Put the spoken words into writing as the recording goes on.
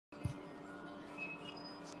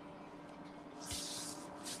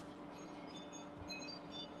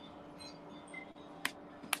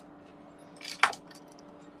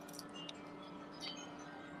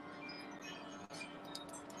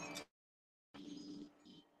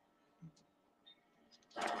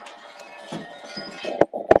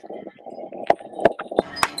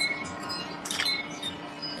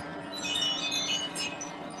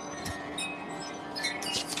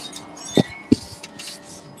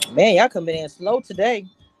Man, y'all coming in slow today.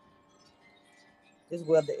 This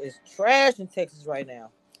weather is trash in Texas right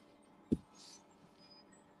now.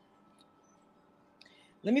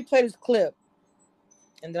 Let me play this clip,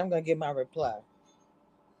 and then I'm gonna give my reply.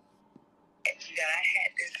 That I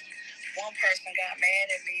had this one person got mad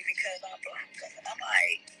at me because I blocked them, and I'm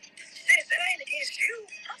like, sis, it ain't against you.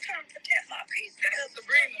 I'm trying to protect my peace because the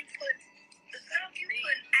stuff you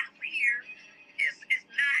put out here is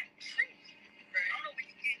not true. Right. I don't know where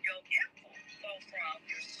you get your info from,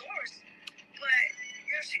 your source, but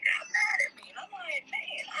she got mad at me, and I'm like,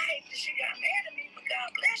 man, I hate that she got mad at me, but God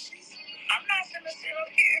bless you. I'm not gonna sit up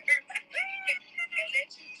here and let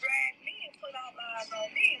you drag me and put all lies on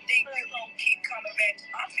me and think you're gonna keep coming back to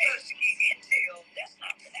my page to get intel. That's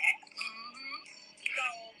not gonna happen.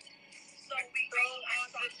 So we go on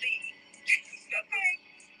to the okay.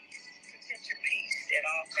 Protect your peace at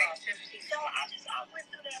all costs. So I went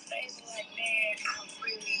through that phase like, man, I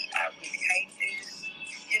really hate this.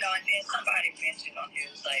 And then somebody mentioned on here,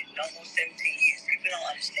 it's like, almost 17 years. People don't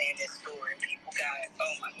understand that story. People got,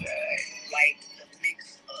 oh my God, like the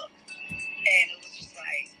mix up. And it was just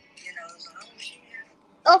like, it was like, oh shit.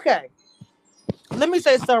 Okay. Let me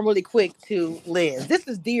say something really quick to Liz. This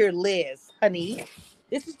is Dear Liz, honey.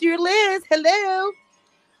 This is Dear Liz. Hello.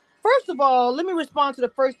 First of all, let me respond to the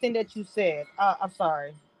first thing that you said. I'm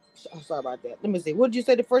sorry. I'm sorry about that. Let me see. What did you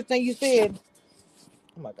say the first thing you said?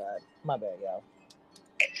 Oh my God. My bad, y'all.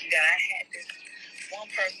 That I had this one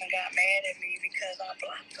person got mad at me because I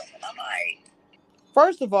blocked them. And I'm like,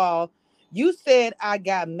 first of all, you said I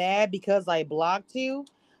got mad because I blocked you.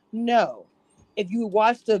 No. If you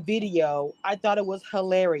watched the video, I thought it was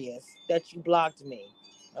hilarious that you blocked me.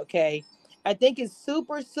 Okay. I think it's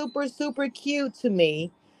super, super, super cute to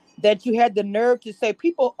me that you had the nerve to say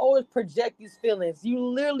people always project these feelings. You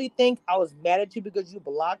literally think I was mad at you because you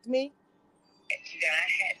blocked me? that I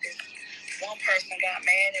had this one person got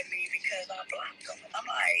mad at me because I blocked them. And I'm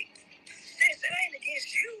like, sis, it ain't against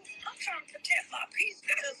you. I'm trying to protect my peace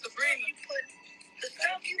because the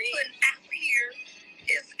stuff you put out here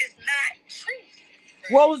is not true.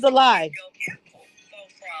 What was the lie?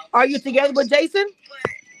 Are you together with Jason?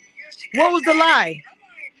 What was the lie?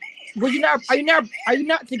 Were you not? Are you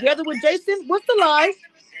not together with Jason? What's the lie?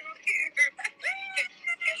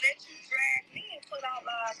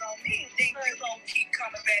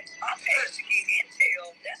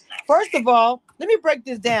 First of all, let me break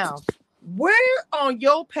this down. Where on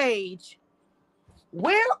your page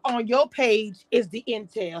is the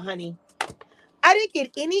intel, honey? I didn't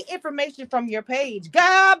get any information from your page.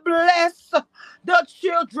 God bless the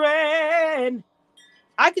children.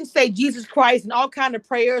 I can say Jesus Christ and all kind of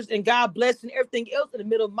prayers and God bless and everything else in the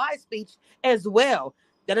middle of my speech as well.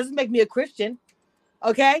 That doesn't make me a Christian.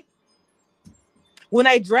 Okay? When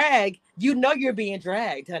I drag, you know you're being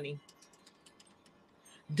dragged, honey.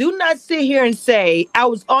 Do not sit here and say I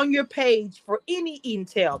was on your page for any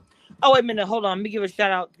intel. Oh, wait a minute. Hold on. Let me give a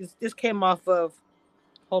shout out. This came off of.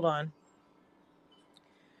 Hold on.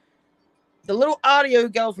 The little audio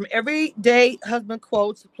goes from Everyday Husband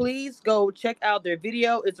Quotes. Please go check out their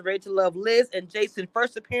video. It's Ready to Love Liz and Jason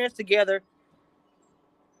first appearance together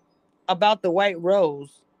about the white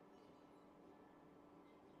rose.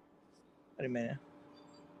 Wait a minute.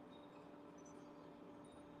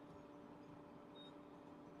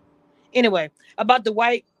 Anyway, about the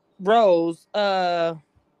white rose. So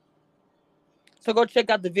go check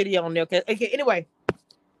out the video on there. Okay. Anyway,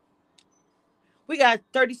 we got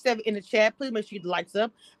 37 in the chat. Please make sure you get the likes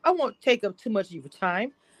up. I won't take up too much of your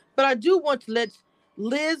time, but I do want to let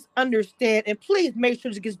Liz understand, and please make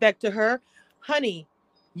sure it gets back to her. Honey,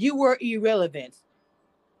 you were irrelevant.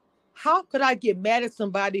 How could I get mad at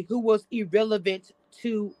somebody who was irrelevant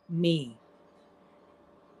to me?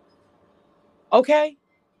 Okay?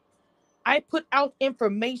 I put out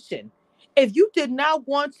information. If you did not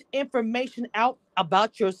want information out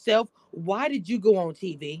about yourself, why did you go on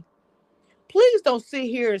TV? Please don't sit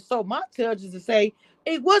here and sow my tail just to say,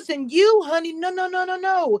 it wasn't you, honey. No, no, no, no,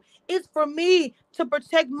 no. It's for me to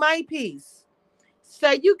protect my peace.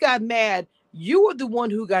 Say you got mad. You were the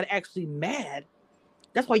one who got actually mad.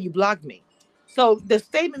 That's why you blocked me. So the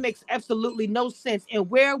statement makes absolutely no sense. And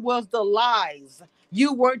where was the lies?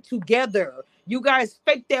 You weren't together. You guys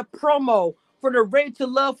faked that promo for the Ready to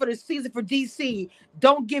Love for the season for DC.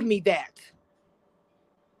 Don't give me that.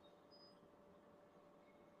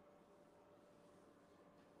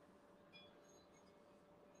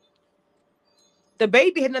 The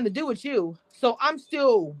baby had nothing to do with you. So I'm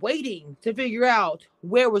still waiting to figure out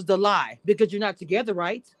where was the lie because you're not together,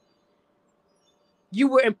 right? You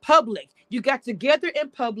were in public. You got together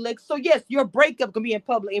in public. So yes, your breakup can be in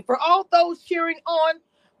public. And for all those cheering on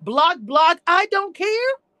Block, block. I don't care.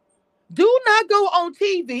 Do not go on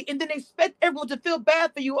TV and then expect everyone to feel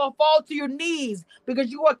bad for you or fall to your knees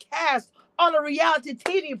because you are cast on a reality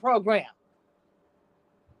TV program.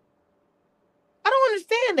 I don't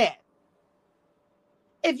understand that.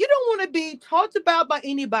 If you don't want to be talked about by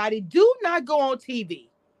anybody, do not go on TV.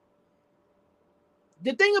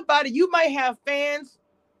 The thing about it, you might have fans,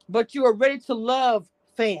 but you are ready to love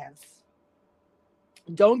fans.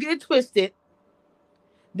 Don't get it twisted.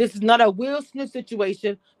 This is not a Will Smith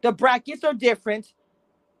situation. The brackets are different.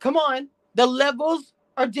 Come on. The levels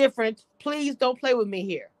are different. Please don't play with me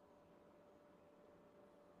here.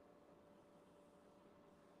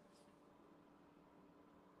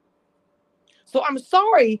 So I'm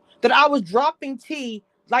sorry that I was dropping tea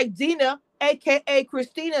like Dina, aka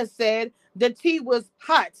Christina, said the tea was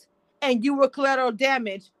hot and you were collateral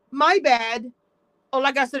damage. My bad. Oh,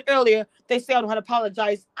 like I said earlier, they say I don't know how to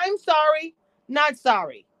apologize. I'm sorry, not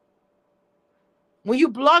sorry. When you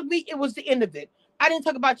blocked me, it was the end of it. I didn't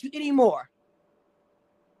talk about you anymore.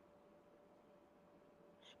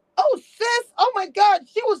 Oh, sis, oh my God,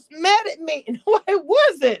 she was mad at me. No, it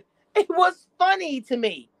wasn't. It was funny to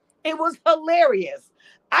me. It was hilarious.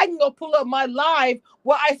 I can go pull up my live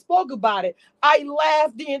where I spoke about it. I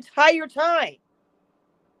laughed the entire time.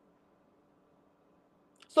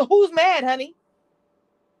 So who's mad, honey?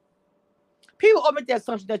 People make the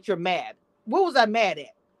assumption that you're mad. What was I mad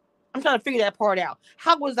at? I'm trying to figure that part out.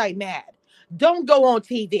 How was I mad? Don't go on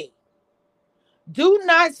TV. Do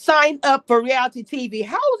not sign up for reality TV.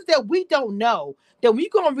 How is it that we don't know that when you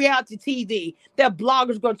go on reality TV, that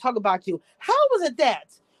bloggers are going to talk about you? How is it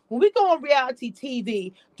that when we go on reality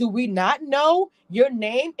TV, do we not know your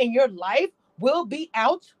name and your life will be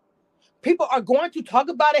out? People are going to talk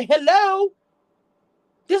about it. Hello?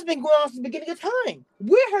 This has been going on since the beginning of time.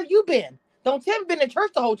 Where have you been? Don't tell me you've been in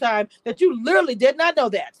church the whole time that you literally did not know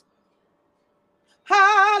that.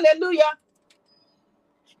 Hallelujah.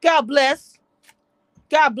 God bless.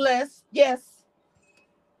 God bless. Yes.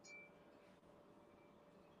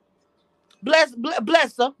 Bless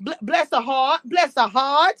her. Bless her heart. Bless her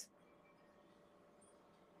heart.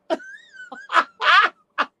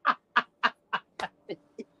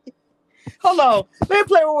 Hold on. Let me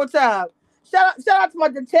play one more time. Shout out to my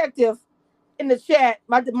detective in the chat.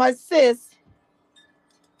 My sis.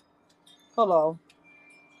 Hold on.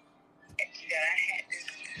 Yeah, I had this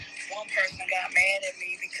one person got mad at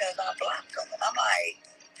me because I blocked them. And I'm like,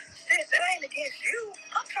 sis, it ain't against you.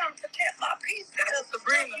 I'm trying to protect my peace because the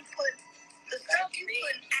stuff you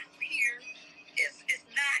put out here is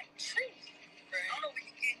not true. Right. I don't know where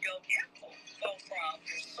you get your info from,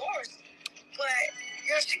 your source. But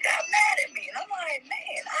she got mad at me. And I'm like,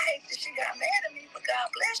 man, I hate that she got mad at me, but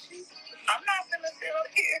God bless you. I'm not going to sit up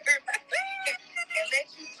here and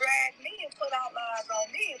let you drag me and put out lies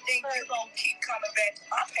on me and think you're going to keep coming back to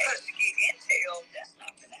my page to get intel. That's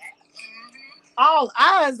not going to happen. Mm-hmm. All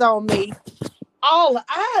eyes on me. All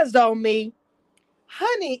eyes on me.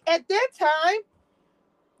 Honey, at that time,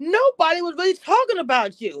 nobody was really talking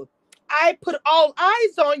about you. I put all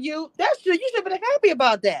eyes on you. You should have been happy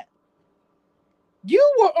about that. You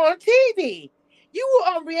were on TV. You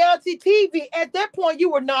were on reality TV. At that point,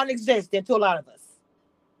 you were non-existent to a lot of us.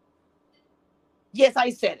 Yes,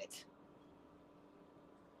 I said it.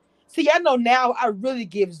 See, I know now I really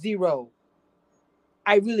give zero.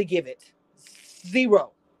 I really give it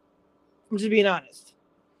zero. I'm just being honest.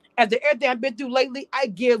 After everything I've been through lately, I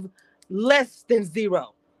give less than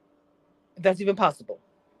zero. If that's even possible.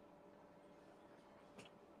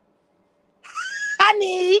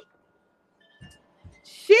 Honey,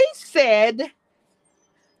 she said,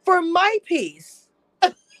 for my peace.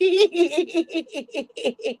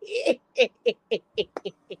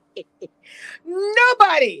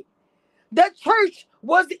 Nobody. The church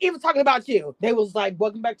wasn't even talking about you. They was like,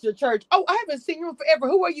 welcome back to the church. Oh, I haven't seen you forever.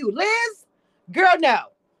 Who are you, Liz? Girl, no.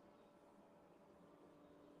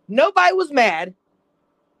 Nobody was mad.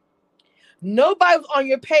 Nobody was on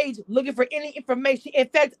your page looking for any information. In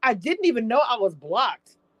fact, I didn't even know I was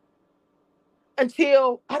blocked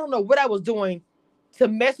until I don't know what I was doing to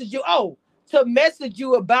message you. Oh, to message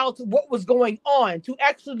you about what was going on, to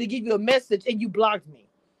actually give you a message, and you blocked me.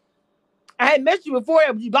 I had messaged you before,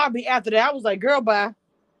 but you blocked me after that. I was like, girl, bye.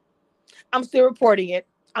 I'm still reporting it.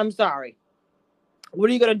 I'm sorry. What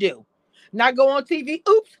are you going to do? Not go on TV?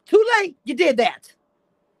 Oops, too late. You did that.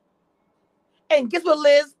 And guess what,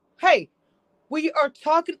 Liz? Hey, we are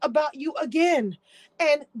talking about you again.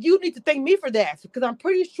 And you need to thank me for that because I'm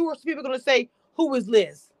pretty sure some people are going to say, who is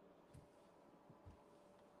Liz?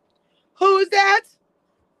 Who is that?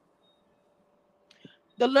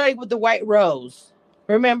 The lady with the white rose.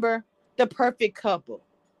 Remember? The perfect couple.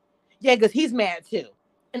 Yeah, because he's mad too.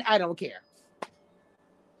 And I don't care.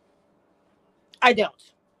 I don't.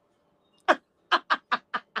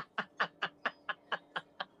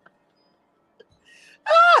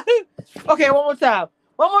 Okay, one more time.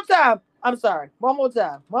 One more time. I'm sorry. One more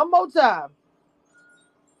time. One more time.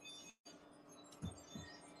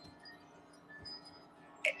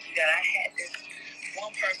 That I had this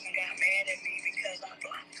one person got mad at me because I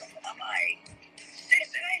blocked them. I'm like,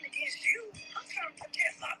 sis, it ain't against you. I'm trying to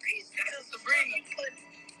protect my peace because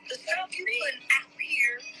the stuff you put out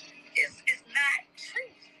here is not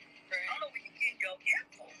true. Right. I don't know where you get your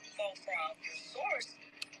info from, your source,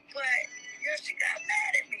 but she got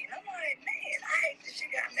mad at me. And I'm like, man, I hate that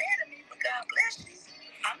she got mad at me, but God bless you.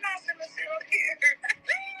 I'm not gonna sit up here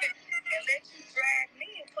and let you drag me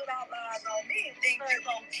and put all lies on me and think you're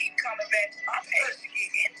gonna keep coming back to my page to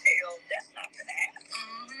get intel. That's not gonna happen.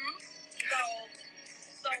 Mm-hmm.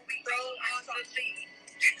 So we go on to leave.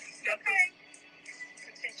 Okay.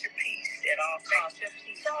 Protect your peace at all costs.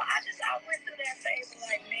 So I went through that phase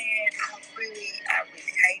like, man, I really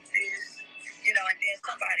hate this. You know, and then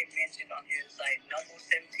somebody mentioned on here, it's like, no more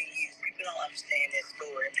 17 years. People don't understand that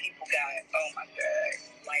story. People got, oh my God,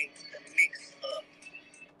 like the mix up.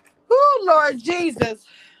 Oh, Lord Jesus.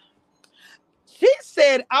 She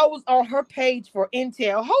said I was on her page for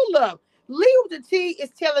intel. Hold up. Lee with the T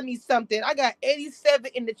is telling me something. I got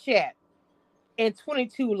 87 in the chat and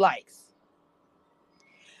 22 likes.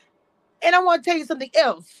 And I want to tell you something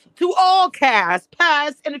else. To all cast,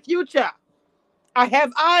 past, and the future. I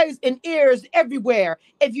have eyes and ears everywhere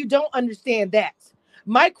if you don't understand that.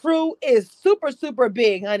 My crew is super, super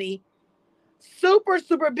big, honey. Super,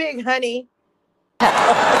 super big, honey.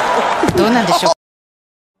 どうなんでしょう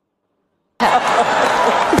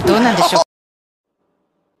どうなんでしょう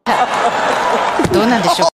どうなんで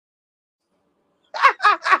しょう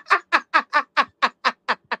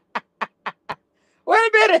Wait a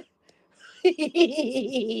minute.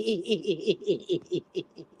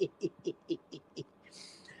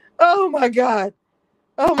 Oh my God.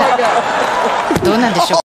 Oh my God. どうなんで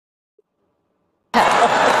しょう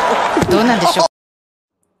どうなんでしょう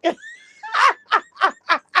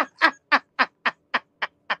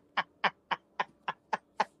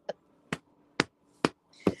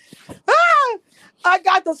I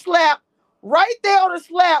got the slap right there on the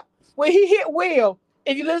slap when he hit Will.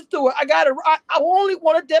 If you listen to it, I only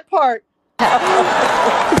wanted that part.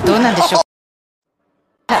 どうなんでしょう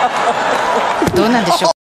どうなんでしょ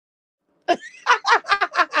う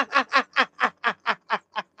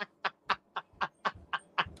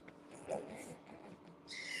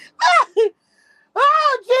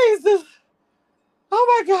Oh, Jesus. Oh,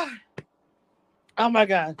 my God. Oh, my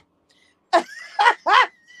God.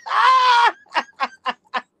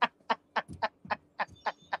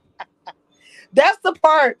 That's the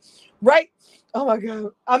part, right? Oh, my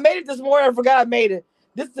God. I made it this morning. I forgot I made it.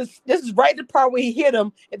 This is right the part where he hit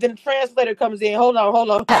him, and then the translator comes in. Hold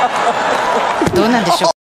on. どうなんでしょ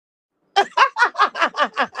う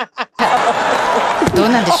どう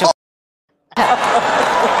なんでしょう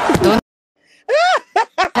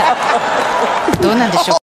どうなんでし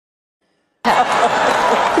ょう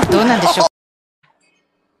どうなんでしょう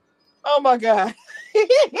Oh my God.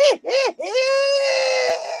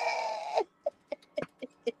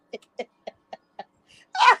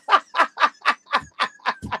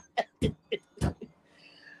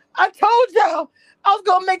 I told y'all I was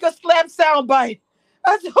gonna make a slap sound bite.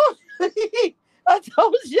 I told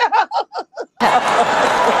y'all.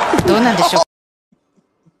 どうなんでしょう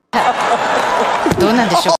どうなん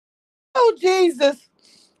でしょう Oh Jesus.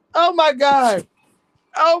 Oh my God.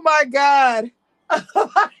 Oh my God.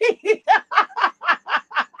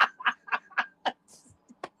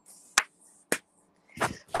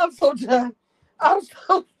 I'm so done.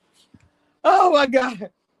 Oh my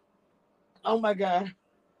God. Oh my God.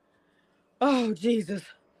 Oh Jesus.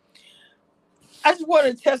 I just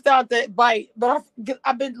wanted to test out that bite, but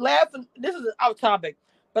I've been laughing. This is our topic,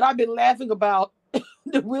 but I've been laughing about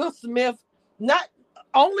the Will Smith, not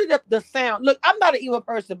only the sound. Look, I'm not an evil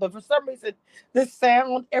person, but for some reason, the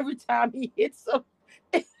sound every time he hits him,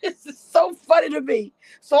 it's just so funny to me.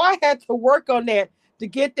 So I had to work on that to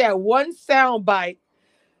get that one sound bite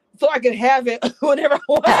so I can have it whenever I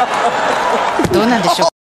want. どうなんでしょう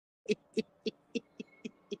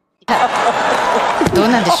どう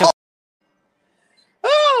なんでしょう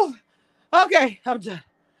Oh, okay, I'm done.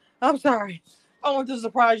 I'm sorry. I want to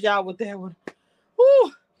surprise y'all with that one.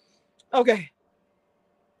 Woo. Okay.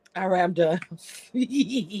 All right, I'm done. Lay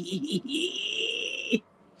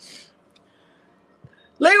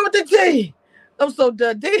with the T. I'm so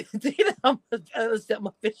done. I'm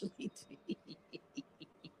officially T.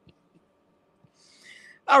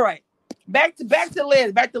 All right. Back to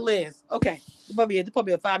Liz. Back to Liz. Okay. It's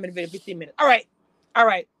probably a 5-minute video, 15 minutes. All right. All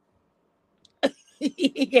right.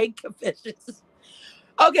 He ain't confessions.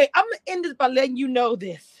 Okay, I'm gonna end this by letting you know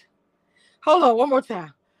this. Hold on, one more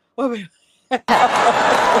time. Wait. ど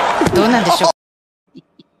うなんでしょう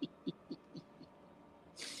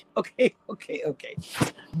Okay.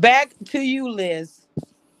 Back to you, Liz.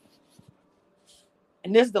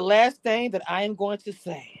 And this is the last thing that I am going to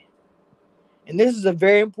say. And this is a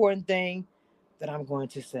very important thing that I'm going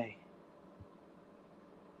to say.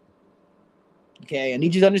 Okay, I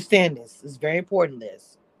need you to understand this. It's very important,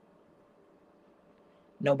 Liz.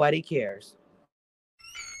 Nobody cares.